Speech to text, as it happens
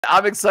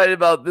I'm excited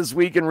about this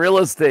week in real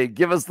estate.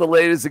 Give us the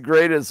latest and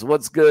greatest.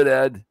 What's good,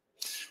 Ed?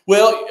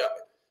 Well,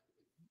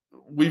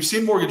 we've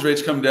seen mortgage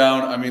rates come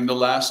down. I mean, the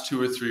last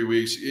 2 or 3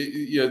 weeks,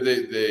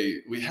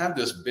 we had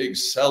this big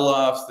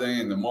sell-off thing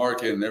in the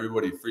market, and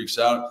everybody freaks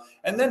out.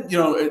 And then,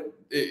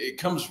 it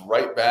comes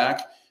right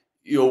back.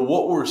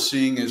 What we're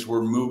seeing is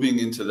we're moving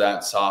into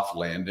that soft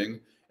landing,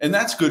 and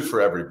that's good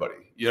for everybody.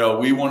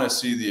 We want to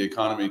see the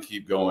economy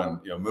keep going,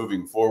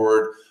 moving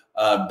forward.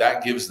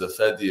 That gives the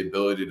Fed the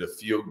ability to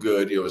feel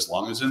good, as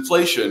long as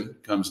inflation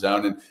comes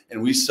down.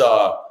 And we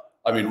saw,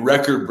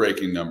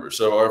 record-breaking numbers.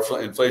 So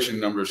our inflation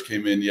numbers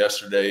came in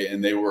yesterday,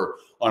 and they were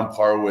on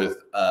par with,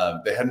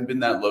 they hadn't been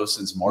that low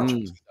since March of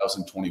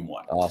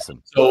 2021.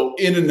 Awesome. So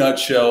in a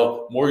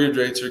nutshell, mortgage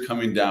rates are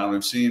coming down.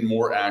 We've seen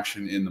more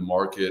action in the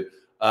market.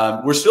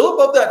 We're still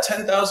above that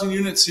 10,000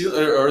 unit seal,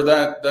 or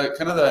that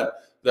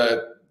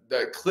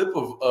clip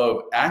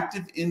of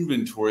active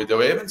inventory that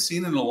we haven't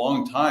seen in a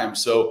long time.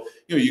 So,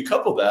 you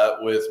couple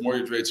that with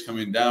mortgage rates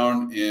coming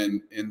down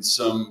in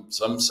some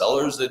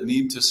sellers that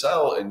need to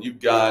sell, and you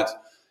got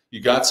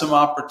some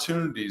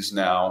opportunities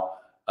now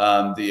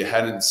that you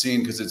hadn't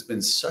seen, because it's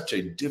been such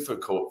a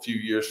difficult few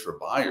years for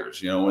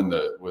buyers. When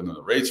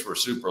the rates were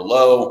super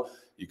low,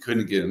 you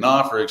couldn't get an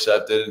offer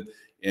accepted.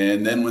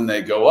 And then when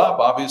they go up,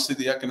 obviously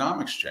the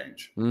economics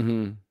change.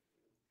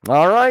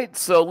 All right.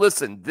 So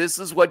listen, this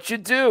is what you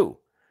do.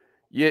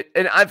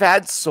 And I've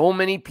had so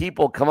many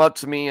people come up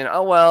to me and,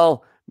 oh,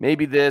 well,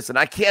 maybe this, and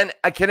I can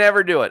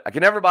never do it. I can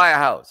never buy a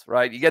house,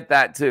 right? You get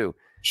that too.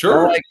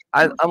 Sure.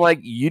 I'm like,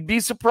 you'd be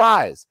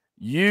surprised.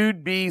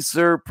 You'd be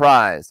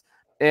surprised.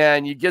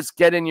 And you just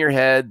get in your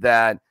head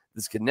that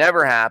this could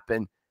never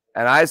happen.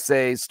 And I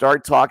say,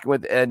 start talking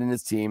with Ed and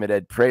his team at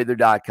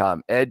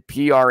edprather.com,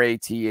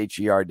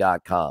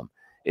 edprather.com.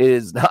 It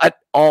is not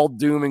all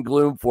doom and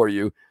gloom for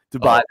you to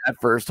buy that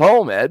first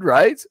home, Ed,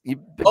 right?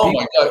 Oh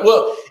my God.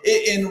 Well,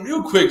 and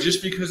real quick,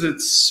 just because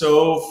it's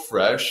so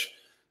fresh.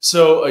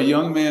 So a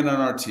young man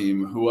on our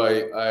team who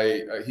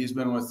he's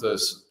been with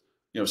us,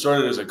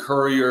 started as a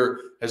courier,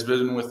 has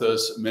been with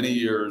us many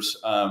years,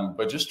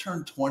 but just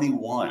turned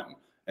 21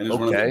 and is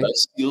one of the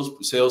best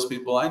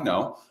salespeople I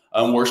know.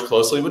 Works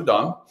closely with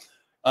Don.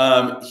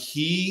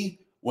 He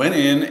went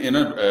in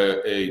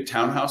a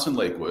townhouse in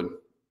Lakewood,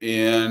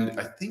 and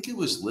I think it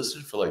was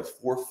listed for like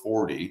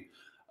 $440.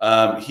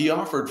 He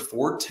offered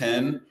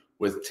 $410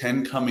 with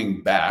 10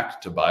 coming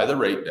back to buy the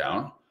rate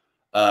down.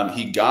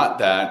 He got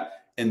that.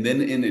 And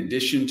then in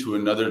addition to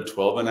another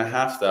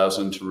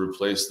 $12,500 to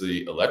replace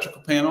the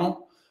electrical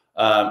panel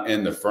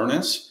and the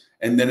furnace.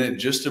 And then it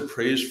just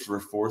appraised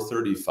for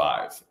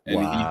 $435. And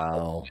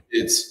wow.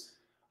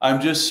 I'm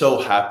just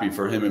so happy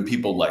for him and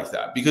people like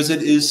that, because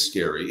it is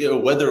scary,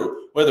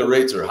 whether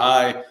rates are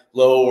high,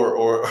 low,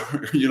 or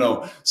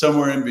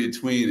somewhere in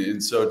between.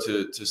 And so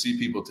to see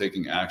people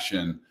taking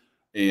action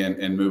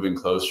and moving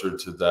closer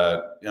to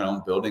that,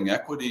 building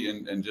equity,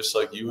 and just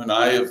like you and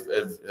I have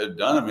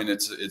done.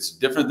 It's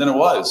different than it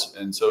was.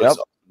 And so it's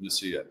awesome to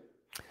see it.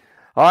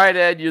 All right,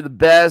 Ed, you're the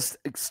best.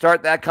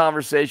 Start that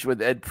conversation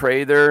with Ed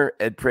Prather,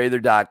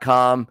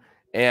 edprather.com,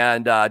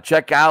 and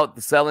check out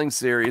the selling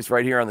series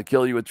right here on the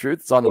Kill You With Truth.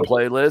 It's on the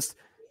playlist.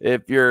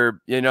 If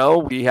you're,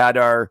 we had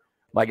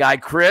my guy,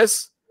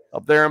 Chris,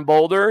 up there in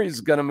Boulder.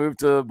 He's going to move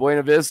to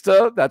Buena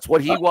Vista. That's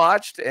what he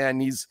watched. And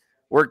he's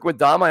worked with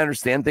Dom. I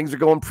understand things are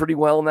going pretty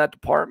well in that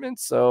department.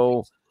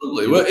 So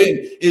absolutely. Well,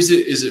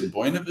 is it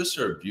Buena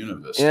Vista or Buena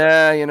Vista?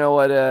 Yeah, you know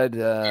what, Ed?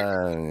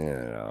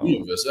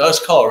 Buena Vista.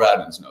 Us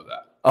Coloradans know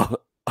that.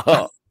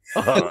 Okay.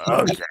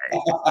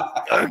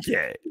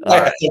 Okay. I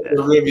have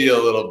to rib you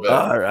a little bit.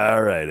 All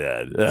right,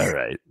 Ed. All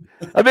right.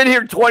 I've been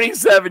here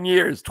 27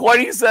 years.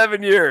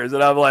 27 years.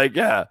 And I'm like,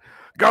 yeah,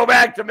 go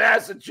back to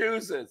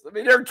Massachusetts.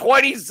 They're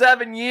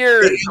 27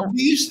 years.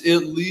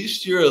 At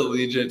least your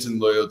allegiance and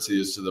loyalty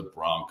is to the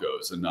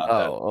Broncos and not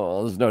that.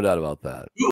 Oh, there's no doubt about that.